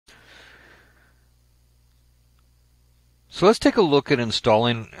So let's take a look at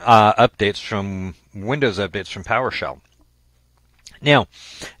installing updates from Windows updates from PowerShell. Now,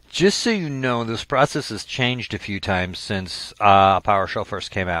 just so you know, this process has changed a few times since PowerShell first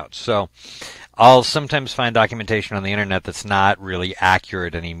came out. So I'll sometimes find documentation on the internet that's not really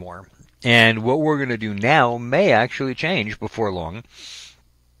accurate anymore. And what we're going to do now may actually change before long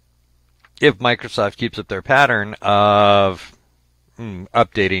if Microsoft keeps up their pattern of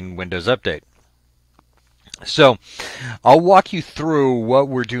updating Windows Update. So I'll walk you through what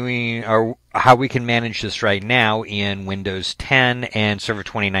we're doing or how we can manage this right now in Windows 10 and Server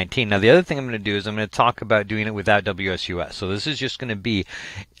 2019. Now, the other thing I'm going to do is I'm going to talk about doing it without Wsus. So this is just going to be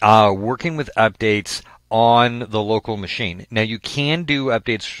working with updates on the local machine. Now, you can do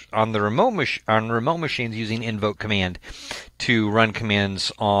updates on the remote machines using invoke command to run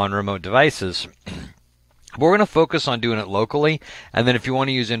commands on remote devices. But we're going to focus on doing it locally, and then if you want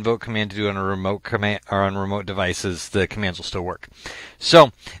to use invoke command to do it on a remote command or on remote devices, the commands will still work.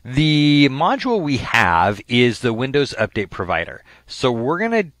 So the module we have is the Windows Update Provider. So we're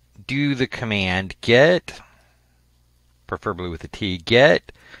going to do the command get, preferably with a T,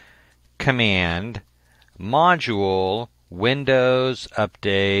 get command module Windows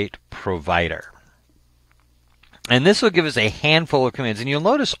Update Provider. And this will give us a handful of commands. And you'll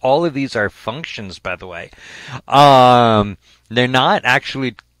notice all of these are functions, by the way. They're not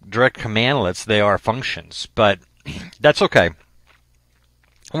actually direct commandlets. They are functions. But that's okay.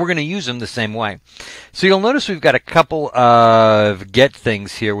 We're going to use them the same way. So you'll notice we've got a couple of get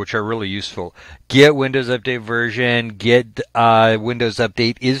things here which are really useful. Get Windows Update version, get Windows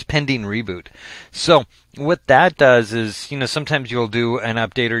Update is pending reboot. So what that does is, sometimes you'll do an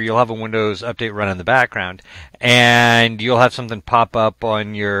update or you'll have a Windows Update run in the background and you'll have something pop up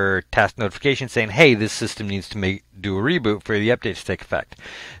on your task notification saying, hey, this system needs to do a reboot for the update to take effect.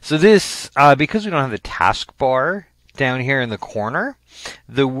 So this, because we don't have the taskbar down here in the corner,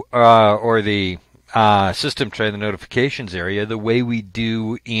 or the system tray, the notifications area, the way we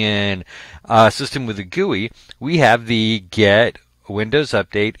do in system with a GUI, we have the get Windows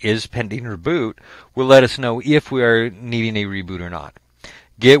Update is pending reboot will let us know if we are needing a reboot or not.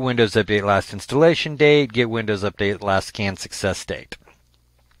 Get Windows Update last installation date, get Windows Update last scan success date.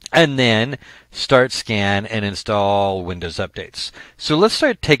 And then start scan and install Windows Updates. So let's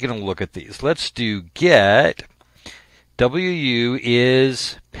start taking a look at these. Let's do get WU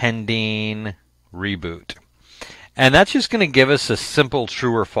is pending reboot. And that's just going to give us a simple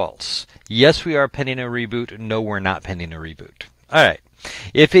true or false. Yes, we are pending a reboot. No, we're not pending a reboot. All right.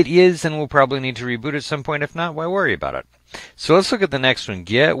 If it is, then we'll probably need to reboot at some point. If not, why worry about it? So let's look at the next one.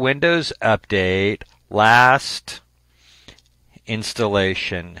 Get Windows Update last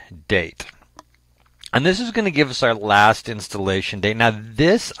installation date. And this is going to give us our last installation date. Now,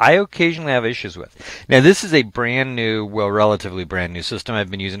 this I occasionally have issues with. Now, this is a brand new, well, relatively brand new system.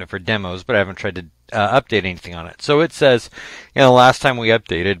 I've been using it for demos, but I haven't tried to update anything on it. So it says, the last time we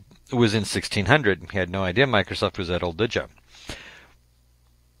updated was in 1600. We had no idea Microsoft was that old, did you?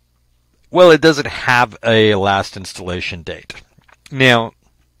 Well, it doesn't have a last installation date. Now,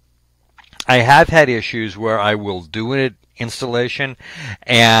 I have had issues where I will do it installation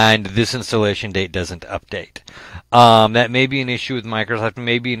and this installation date doesn't update. That may be an issue with Microsoft,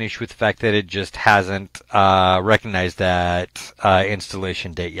 may be an issue with the fact that it just hasn't recognized that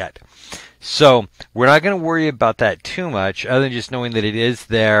installation date yet. So we're not going to worry about that too much other than just knowing that it is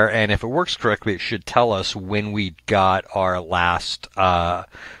there, and if it works correctly it should tell us when we got our last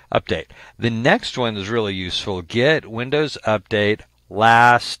update. The next one is really useful. Get Windows Update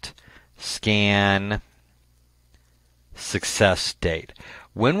last scan success date.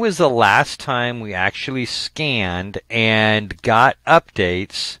 When was the last time we actually scanned and got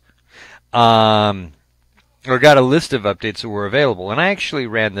updates, or got a list of updates that were available? And I actually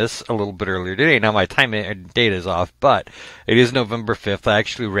ran this a little bit earlier today. Now my time and date is off, but it is November 5th. I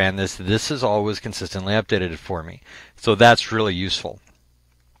actually ran this. This is always consistently updated for me. So that's really useful.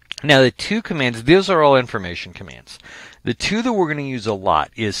 Now the two commands, these are all information commands. The two that we're going to use a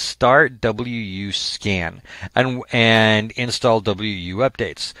lot is start WU scan and install WU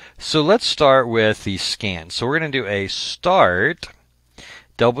updates. So let's start with the scan. So we're going to do a start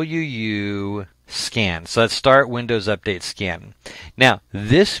WU scan. So let's start Windows Update scan. Now,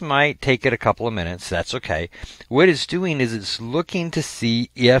 this might take it a couple of minutes. That's okay. What it's doing is it's looking to see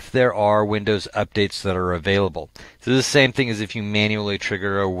if there are Windows updates that are available. So this is the same thing as if you manually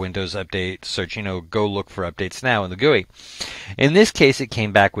trigger a Windows Update search, go look for updates now in the GUI. In this case, it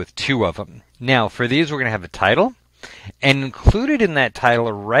came back with 2 of them. Now, for these, we're going to have a title. And included in that title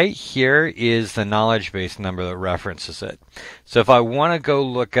right here is the knowledge base number that references it. So if I want to go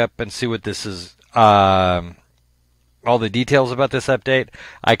look up and see what this is, all the details about this update,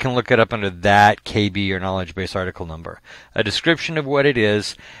 I can look it up under that KB or knowledge base article number. A description of what it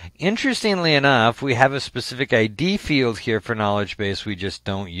is. Interestingly enough, we have a specific ID field here for knowledge base. We just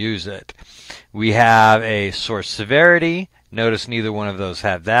don't use it. We have a source severity. Notice neither one of those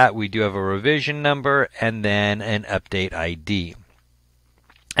have that. We do have a revision number and then an update ID.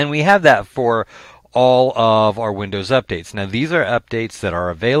 And we have that for all of our Windows updates. Now, these are updates that are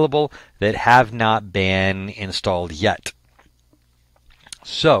available that have not been installed yet.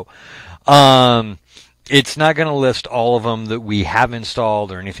 So, it's not going to list all of them that we have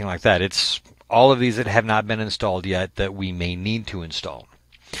installed or anything like that. It's all of these that have not been installed yet that we may need to install.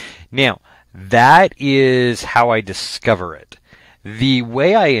 Now, that is how I discover it. The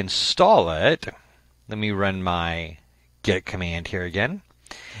way I install it, let me run my get command here again,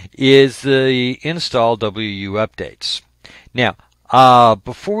 is the install WU updates. Now,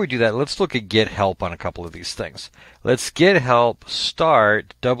 before we do that, let's look at get help on a couple of these things. Let's get help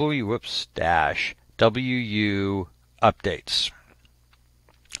start WU updates.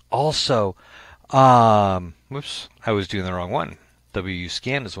 Also, whoops, I was doing the wrong one. WU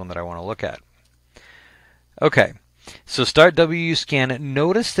scan is one that I want to look at. Okay, so start WU scan.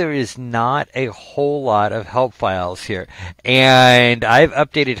 Notice there is not a whole lot of help files here, and I've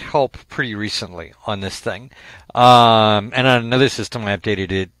updated help pretty recently on this thing. And on another system, I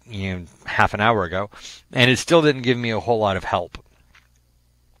updated it, half an hour ago, and it still didn't give me a whole lot of help.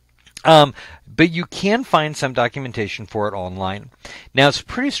 But you can find some documentation for it online. Now, it's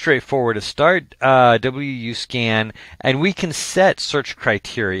pretty straightforward to start WU scan, and we can set search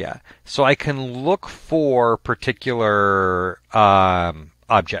criteria. So I can look for particular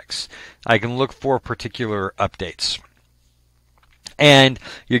objects. I can look for particular updates. And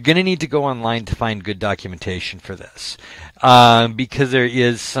you're going to need to go online to find good documentation for this, because there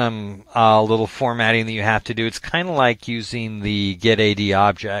is some little formatting that you have to do. It's kind of like using the getAD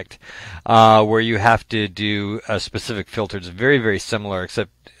object, where you have to do a specific filter. It's very, very similar,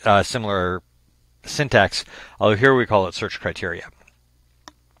 except similar syntax, although here we call it search criteria.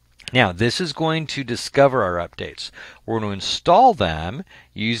 Now, this is going to discover our updates. We're going to install them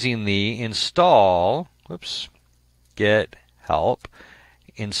using the install, get help,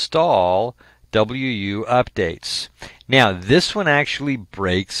 install WU updates. Now, this one actually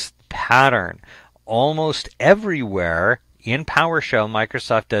breaks pattern. Almost everywhere in PowerShell,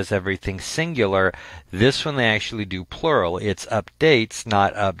 Microsoft does everything singular. This one they actually do plural. It's updates,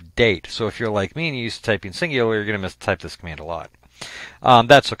 not update. So if you're like me and you use typing singular, you're going to mistype this command a lot.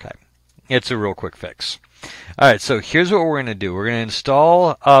 That's okay. It's a real quick fix. All right, so here's what we're going to do. We're going to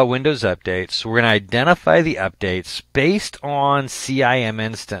install Windows updates. We're going to identify the updates based on CIM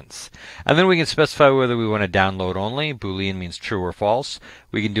instance. And then we can specify whether we want to download only. Boolean means true or false.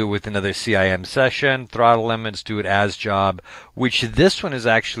 We can do it with another CIM session. Throttle limits, do it as job, which this one is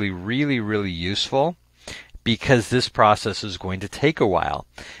actually really, really useful because this process is going to take a while.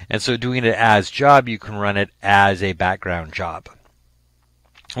 And so doing it as job, you can run it as a background job.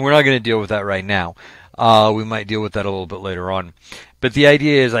 We're not going to deal with that right now. We might deal with that a little bit later on. But the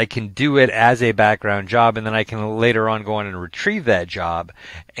idea is I can do it as a background job, and then I can later on go on and retrieve that job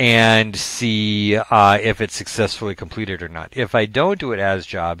and see if it's successfully completed or not. If I don't do it as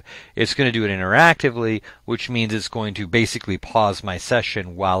job, it's going to do it interactively, which means it's going to basically pause my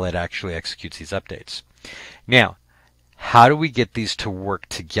session while it actually executes these updates. Now, how do we get these to work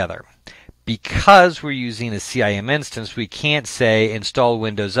together? Because we're using a CIM instance, we can't say install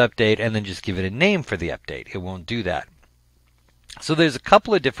Windows Update and then just give it a name for the update. It won't do that. So there's a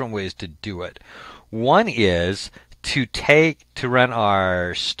couple of different ways to do it. One is to run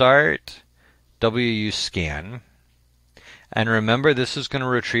our start WU scan. And remember, this is going to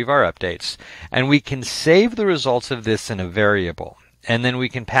retrieve our updates. And we can save the results of this in a variable. And then we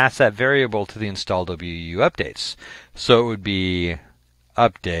can pass that variable to the install WU updates. So it would be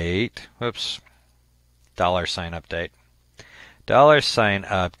update, $update.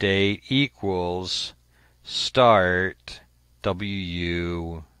 $update equals start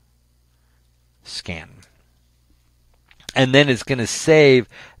WU scan. And then it's going to save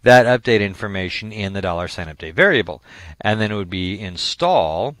that update information in the $update variable. And then it would be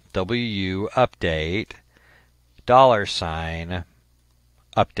install WU update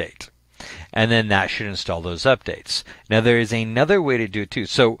 $update. And then that should install those updates. Now, there is another way to do it too.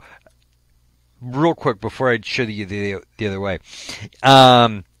 So, real quick before I show you the other way,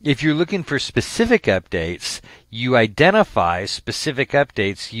 if you're looking for specific updates, you identify specific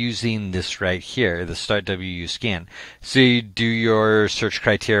updates using this right here, the start WU scan. So you do your search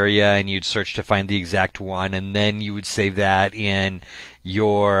criteria and you'd search to find the exact one, and then you would save that in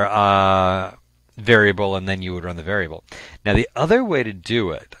your variable, and then you would run the variable. Now the other way to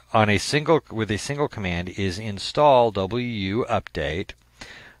do it on with a single command is install wu update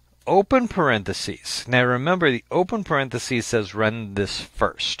open parentheses. Now remember, the open parentheses says run this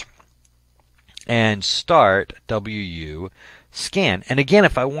first, and start wu scan. And again,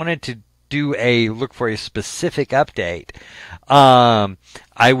 if I wanted to do look for a specific update,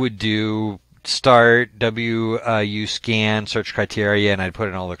 I would do start wu scan search criteria, and I'd put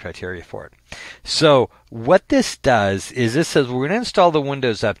in all the criteria for it. So what this does is this says we're going to install the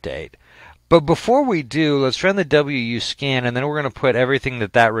Windows update, but before we do, let's run the wu scan, and then we're going to put everything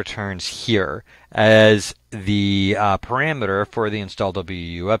that returns here as the parameter for the install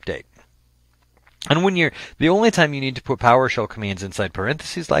wu update. And the only time you need to put PowerShell commands inside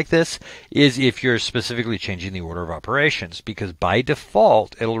parentheses like this is if you're specifically changing the order of operations, because by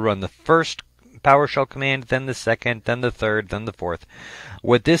default it'll run the first PowerShell command, then the second, then the third, then the fourth.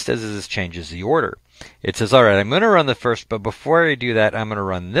 What this does is this changes the order. It says, all right, I'm going to run the first, but before I do that, I'm going to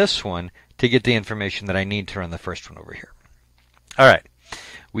run this one to get the information that I need to run the first one over here. All right,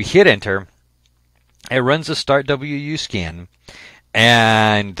 we hit enter. It runs a start wu scan.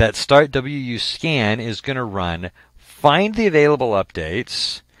 And that start wu scan is going to run, find the available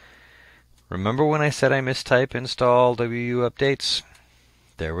updates. Remember when I said I mistype install wu updates?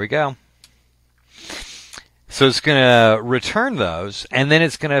 There we go. So it's going to return those, and then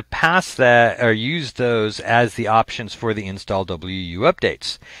it's going to pass that or use those as the options for the install wu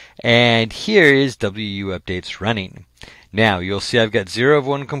updates. And here is wu updates running. Now, you'll see I've got 0 of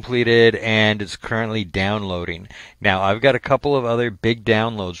 1 completed, and it's currently downloading. Now, I've got a couple of other big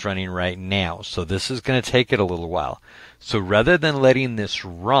downloads running right now, so this is going to take it a little while. So rather than letting this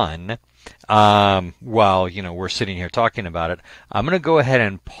run while we're sitting here talking about it, I'm going to go ahead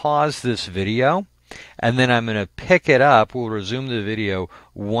and pause this video, and then I'm going to pick it up. We'll resume the video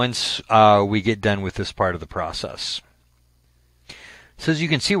once we get done with this part of the process. So as you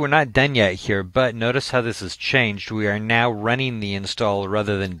can see, we're not done yet here, but notice how this has changed. We are now running the install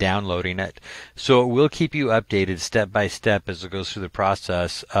rather than downloading it. So it will keep you updated step by step as it goes through the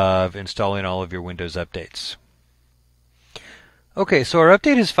process of installing all of your Windows updates. Okay, so our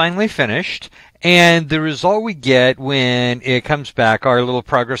update is finally finished, and the result we get when it comes back, our little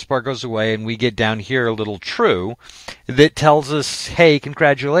progress bar goes away, and we get down here a little true that tells us, hey,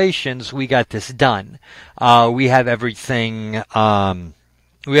 congratulations, we got this done. We have everything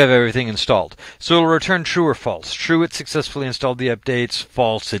installed. So it'll return true or false. True, it successfully installed the updates.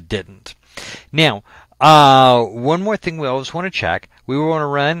 False, it didn't. Now, one more thing we always want to check. We want to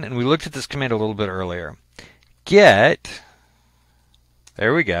run, and we looked at this command a little bit earlier.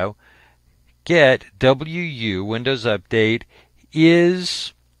 There we go. Get wu Windows Update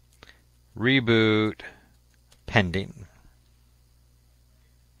is reboot pending.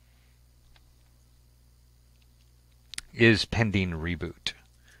 Is pending reboot.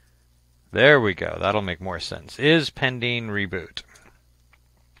 There we go. That'll make more sense. Is pending reboot.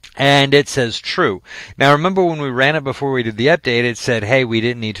 And it says true. Now remember when we ran it before we did the update, it said, hey, we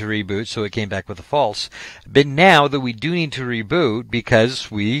didn't need to reboot, so it came back with a false. But now that we do need to reboot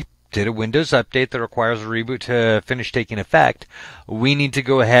because we did a Windows update that requires a reboot to finish taking effect, we need to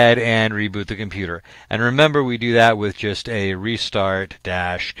go ahead and reboot the computer. And remember, we do that with just a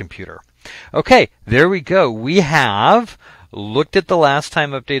restart-computer. Okay, there we go. We have looked at the last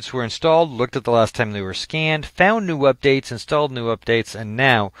time updates were installed, looked at the last time they were scanned, found new updates, installed new updates, and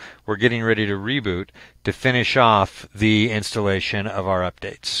now we're getting ready to reboot to finish off the installation of our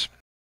updates.